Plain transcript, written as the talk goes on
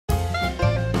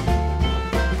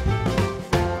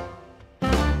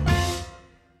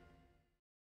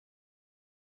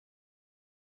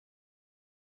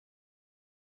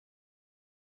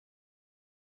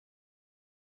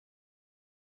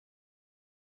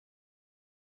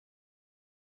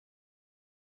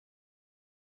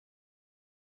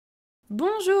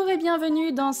Bonjour et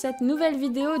bienvenue dans cette nouvelle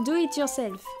vidéo Do It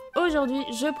Yourself. Aujourd'hui,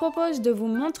 je propose de vous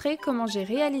montrer comment j'ai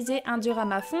réalisé un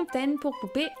diorama fontaine pour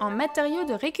poupées en matériaux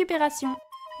de récupération.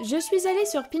 Je suis allée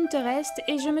sur Pinterest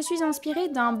et je me suis inspirée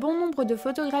d'un bon nombre de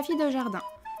photographies de jardin.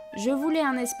 Je voulais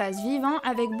un espace vivant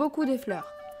avec beaucoup de fleurs.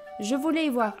 Je voulais y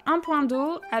voir un point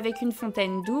d'eau avec une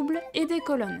fontaine double et des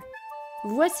colonnes.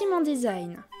 Voici mon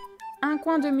design. Un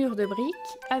coin de mur de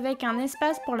briques avec un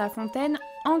espace pour la fontaine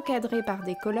encadré par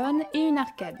des colonnes et une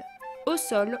arcade. Au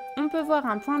sol, on peut voir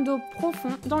un point d'eau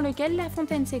profond dans lequel la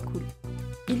fontaine s'écoule.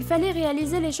 Il fallait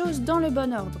réaliser les choses dans le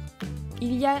bon ordre.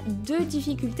 Il y a deux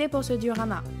difficultés pour ce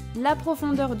diorama, la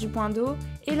profondeur du point d'eau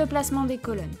et le placement des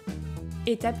colonnes.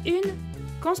 Étape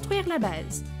 1, construire la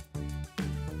base.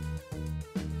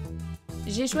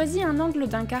 J'ai choisi un angle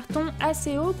d'un carton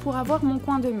assez haut pour avoir mon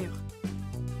coin de mur.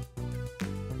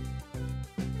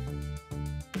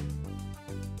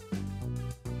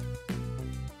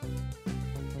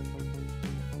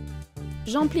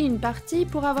 J'emplis une partie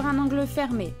pour avoir un angle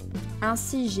fermé.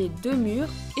 Ainsi, j'ai deux murs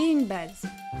et une base.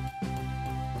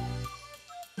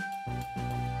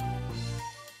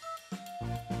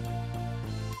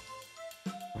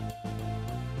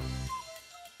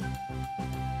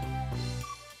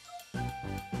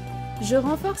 Je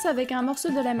renforce avec un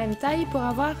morceau de la même taille pour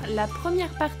avoir la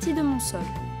première partie de mon sol.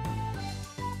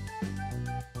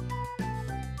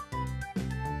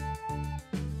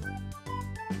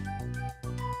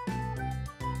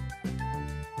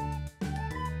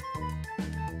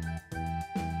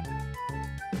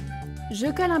 Je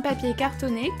colle un papier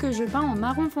cartonné que je peins en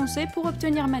marron foncé pour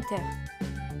obtenir ma terre.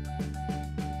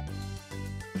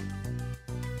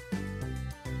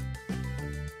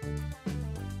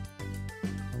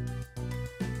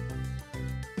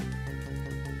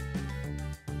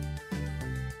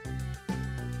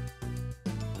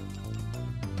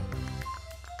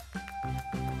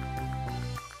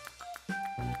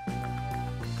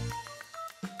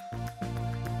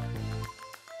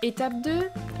 Étape 2,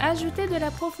 ajouter de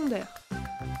la profondeur.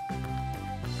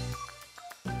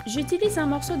 J'utilise un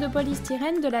morceau de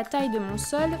polystyrène de la taille de mon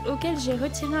sol auquel j'ai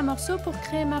retiré un morceau pour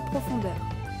créer ma profondeur.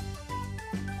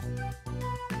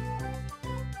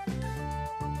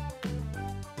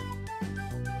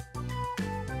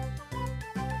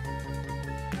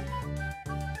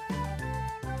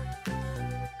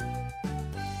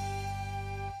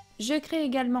 Je crée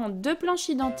également deux planches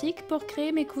identiques pour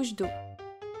créer mes couches d'eau.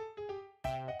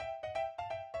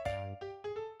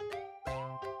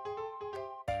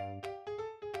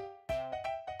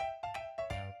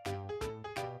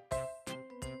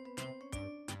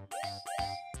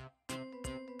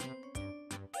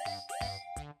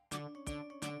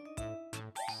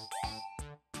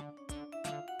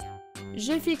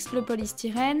 Je fixe le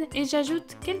polystyrène et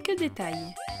j'ajoute quelques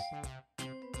détails.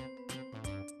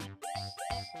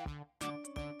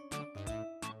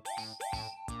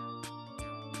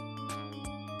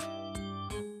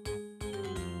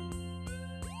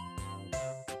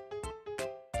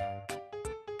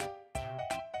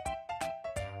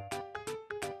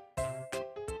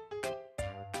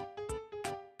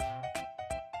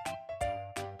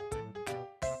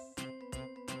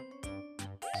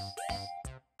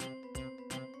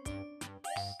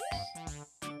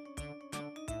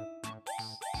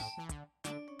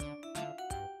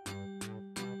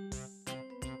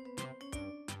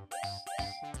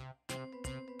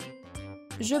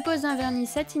 Je pose un vernis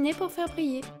satiné pour faire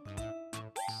briller.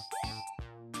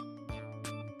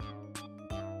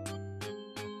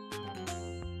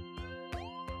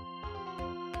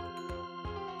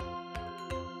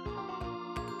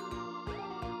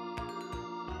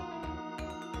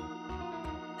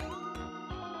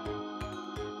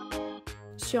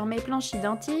 Sur mes planches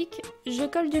identiques, je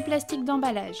colle du plastique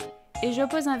d'emballage et je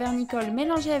pose un vernis-colle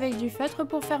mélangé avec du feutre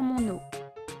pour faire mon eau.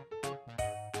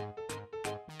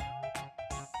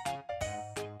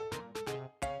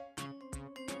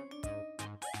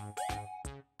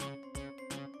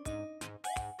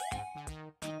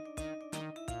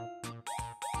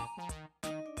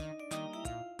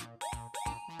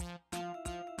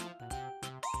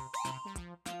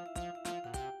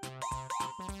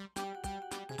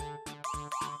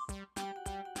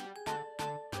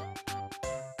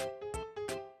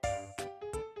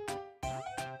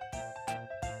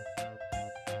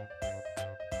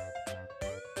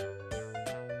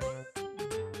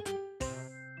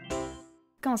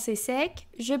 Quand c'est sec,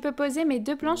 je peux poser mes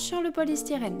deux planches sur le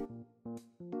polystyrène.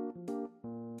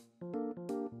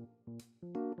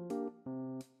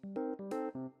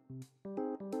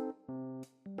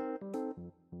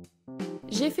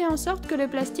 J'ai fait en sorte que le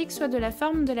plastique soit de la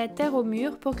forme de la terre au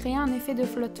mur pour créer un effet de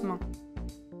flottement.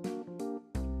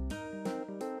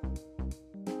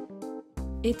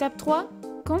 Étape 3.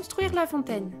 Construire la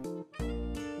fontaine.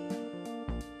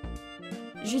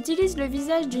 J'utilise le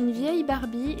visage d'une vieille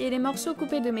Barbie et les morceaux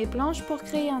coupés de mes planches pour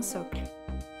créer un socle.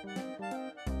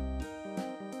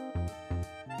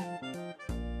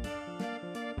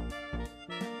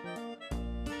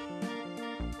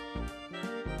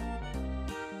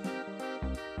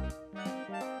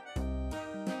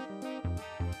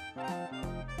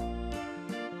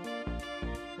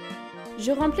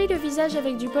 Je remplis le visage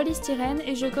avec du polystyrène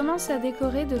et je commence à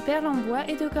décorer de perles en bois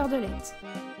et de cordelettes.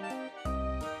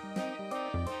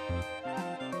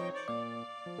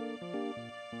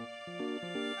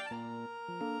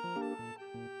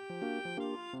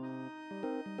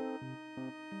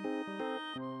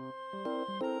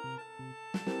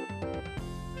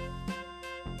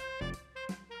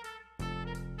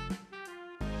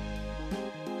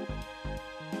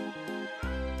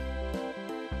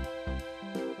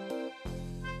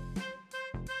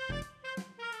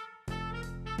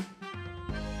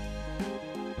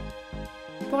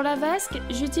 Pour la vasque,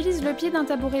 j'utilise le pied d'un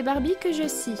tabouret Barbie que je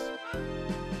scie.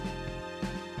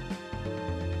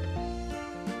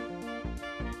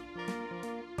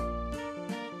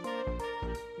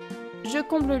 Je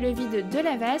comble le vide de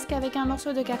la vasque avec un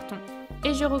morceau de carton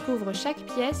et je recouvre chaque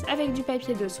pièce avec du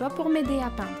papier de soie pour m'aider à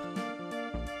peindre.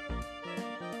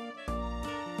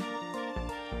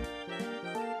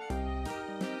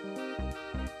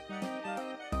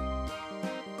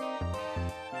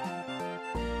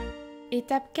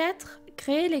 Étape 4.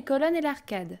 Créer les colonnes et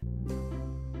l'arcade.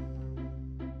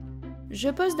 Je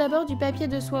pose d'abord du papier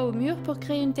de soie au mur pour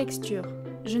créer une texture.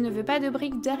 Je ne veux pas de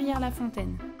briques derrière la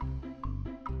fontaine.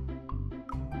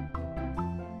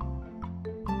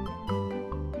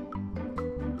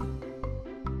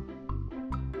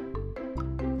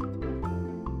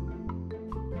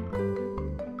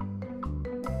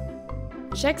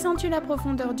 J'accentue la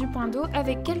profondeur du point d'eau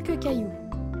avec quelques cailloux.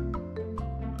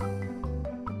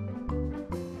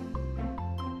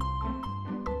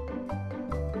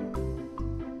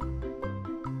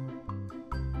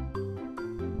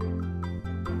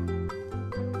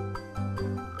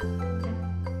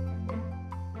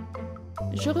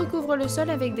 Je recouvre le sol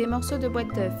avec des morceaux de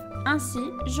boîte d'œufs. Ainsi,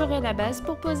 j'aurai la base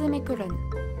pour poser mes colonnes.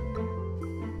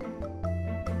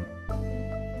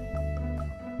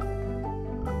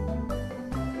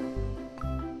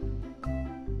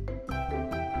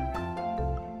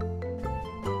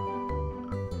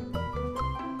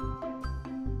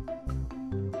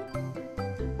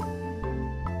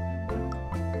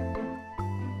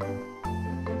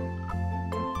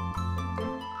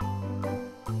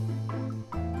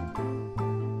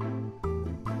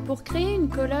 Pour créer une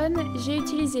colonne, j'ai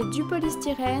utilisé du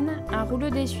polystyrène, un rouleau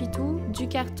d'essuie-tout, du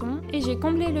carton et j'ai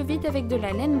comblé le vide avec de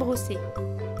la laine brossée.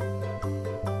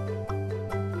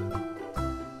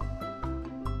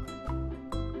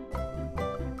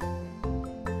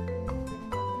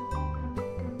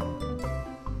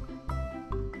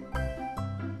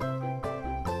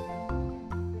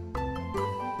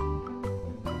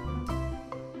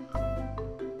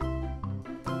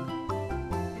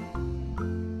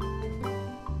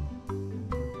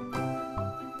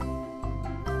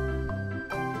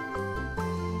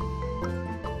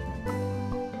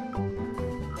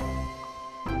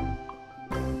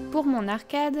 Pour mon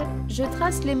arcade, je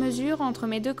trace les mesures entre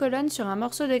mes deux colonnes sur un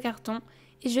morceau de carton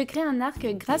et je crée un arc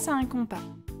grâce à un compas.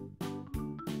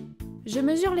 Je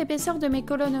mesure l'épaisseur de mes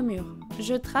colonnes au mur.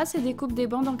 Je trace et découpe des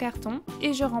bandes en carton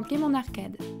et je remplis mon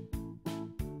arcade.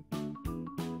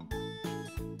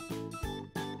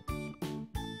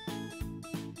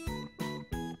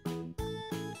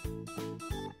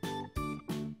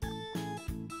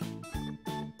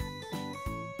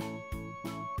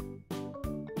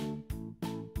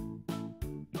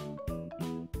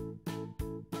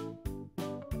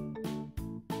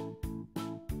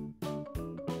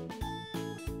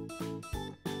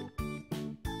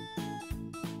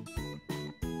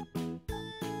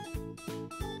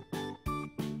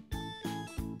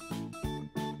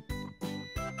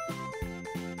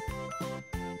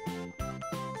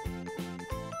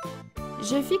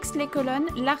 Je fixe les colonnes,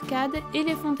 l'arcade et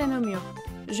les fontaines au mur.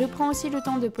 Je prends aussi le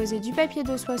temps de poser du papier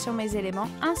de soie sur mes éléments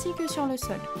ainsi que sur le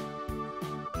sol.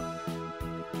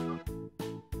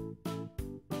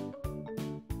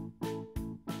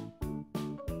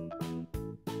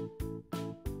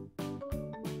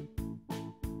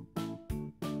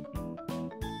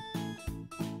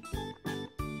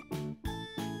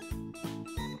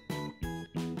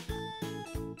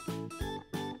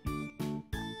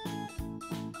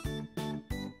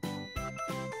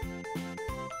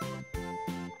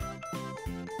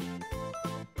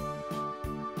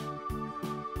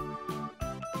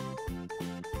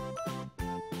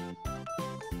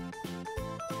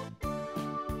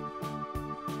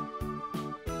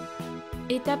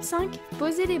 Étape 5,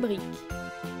 poser les briques.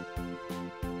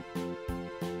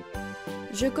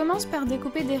 Je commence par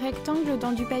découper des rectangles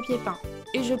dans du papier peint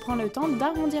et je prends le temps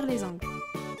d'arrondir les angles.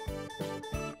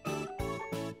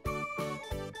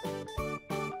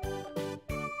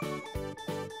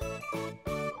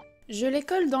 Je les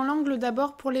colle dans l'angle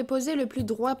d'abord pour les poser le plus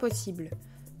droit possible.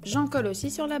 J'en colle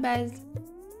aussi sur la base.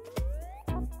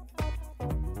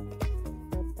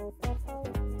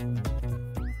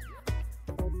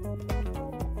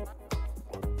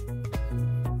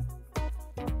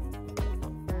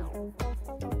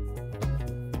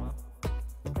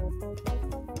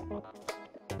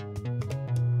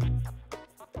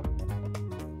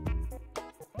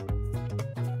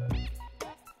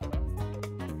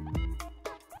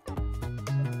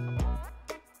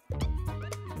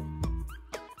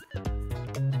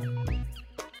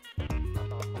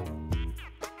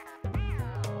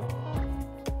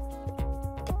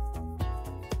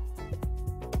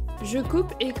 Je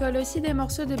coupe et colle aussi des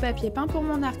morceaux de papier peint pour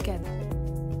mon arcade.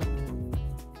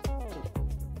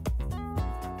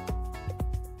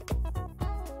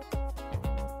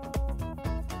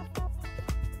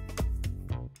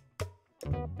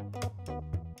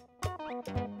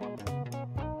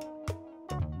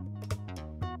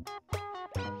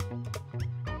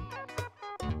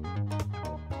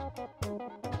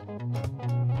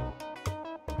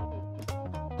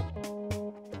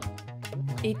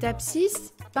 Étape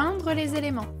 6, peindre les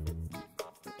éléments.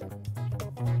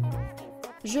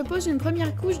 Je pose une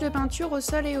première couche de peinture au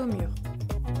sol et au mur.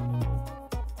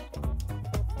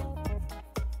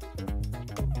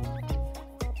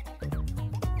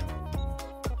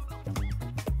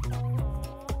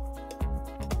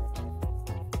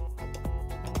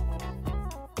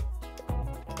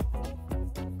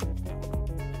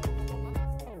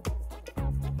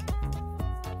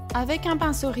 Avec un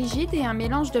pinceau rigide et un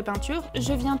mélange de peinture,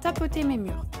 je viens tapoter mes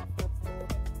murs.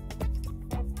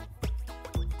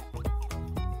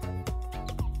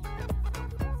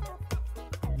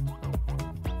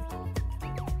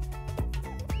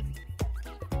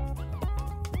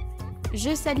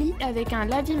 Je salis avec un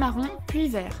lavis marron puis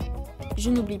vert.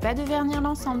 Je n'oublie pas de vernir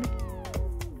l'ensemble.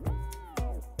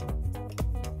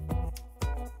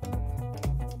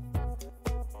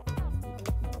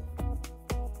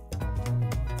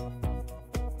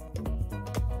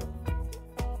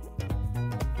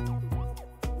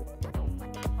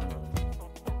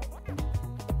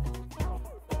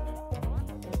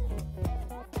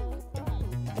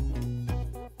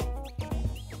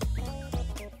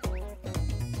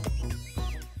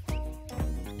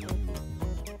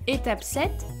 Étape 7,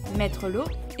 mettre l'eau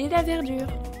et la verdure.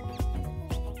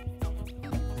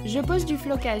 Je pose du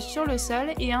flocage sur le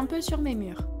sol et un peu sur mes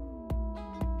murs.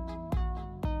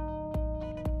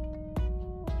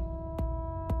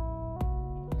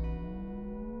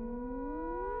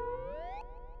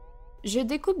 Je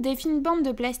découpe des fines bandes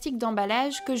de plastique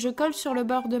d'emballage que je colle sur le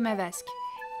bord de ma vasque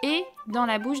et dans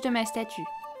la bouche de ma statue.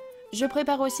 Je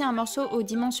prépare aussi un morceau aux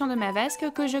dimensions de ma vasque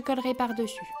que je collerai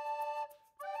par-dessus.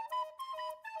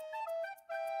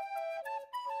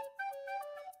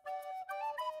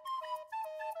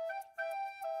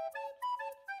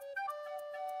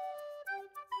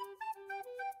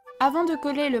 Avant de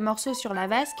coller le morceau sur la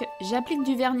vasque, j'applique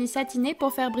du vernis satiné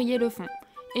pour faire briller le fond.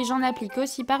 Et j'en applique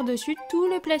aussi par-dessus tout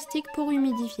le plastique pour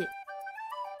humidifier.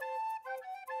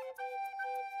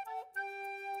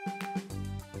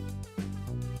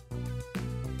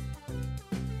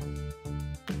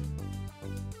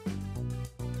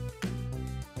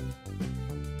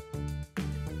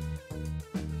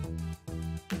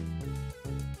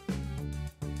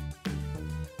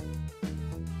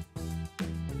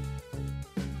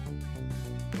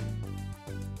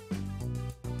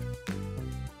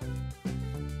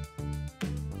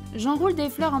 J'enroule des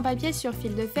fleurs en papier sur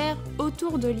fil de fer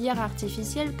autour de lierre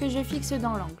artificielle que je fixe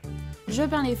dans l'angle. Je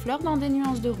peins les fleurs dans des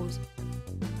nuances de rose.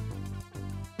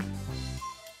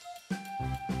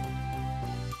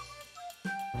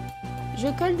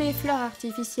 Je colle des fleurs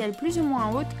artificielles plus ou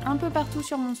moins hautes un peu partout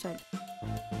sur mon sol.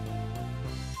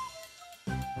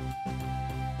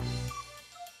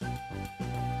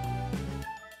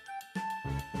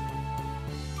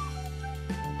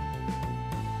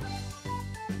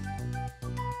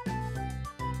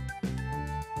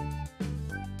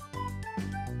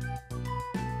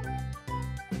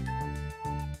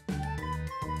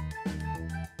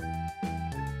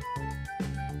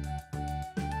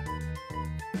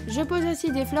 Je pose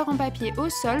aussi des fleurs en papier au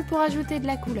sol pour ajouter de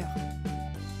la couleur.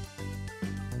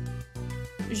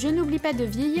 Je n'oublie pas de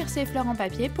vieillir ces fleurs en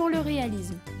papier pour le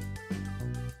réalisme.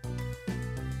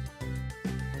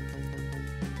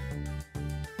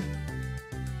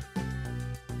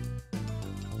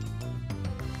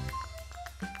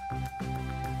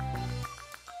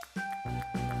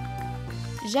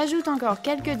 J'ajoute encore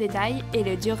quelques détails et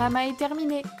le diorama est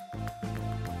terminé.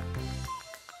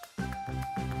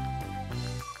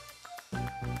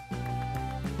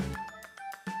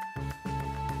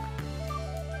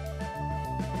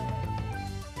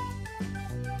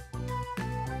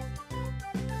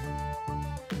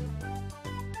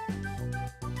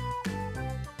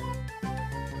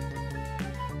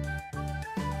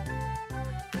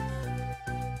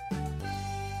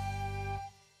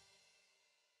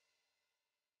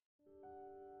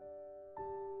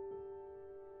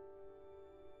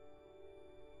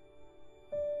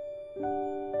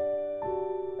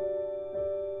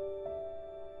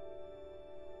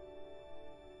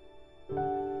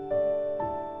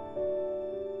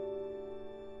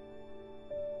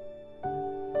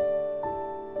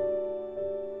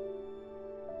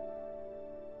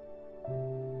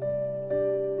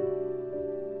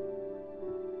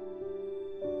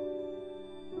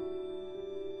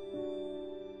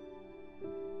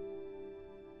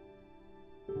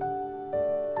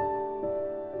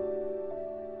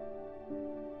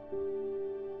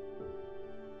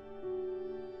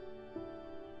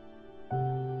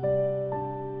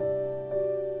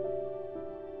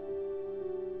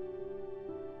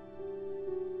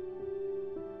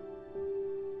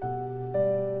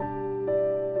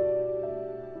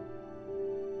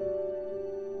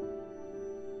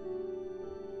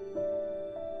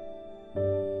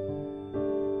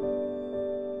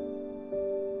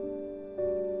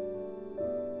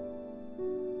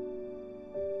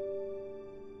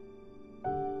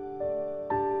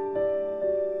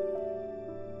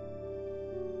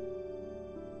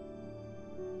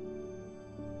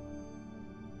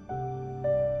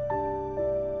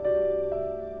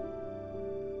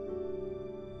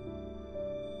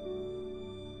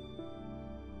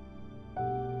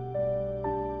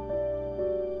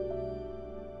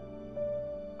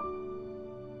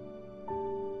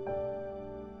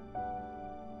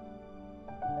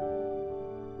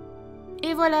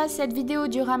 Et voilà, cette vidéo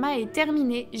diorama est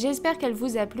terminée, j'espère qu'elle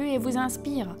vous a plu et vous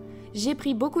inspire. J'ai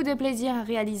pris beaucoup de plaisir à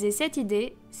réaliser cette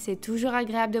idée, c'est toujours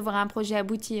agréable de voir un projet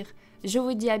aboutir. Je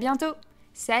vous dis à bientôt,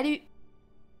 salut!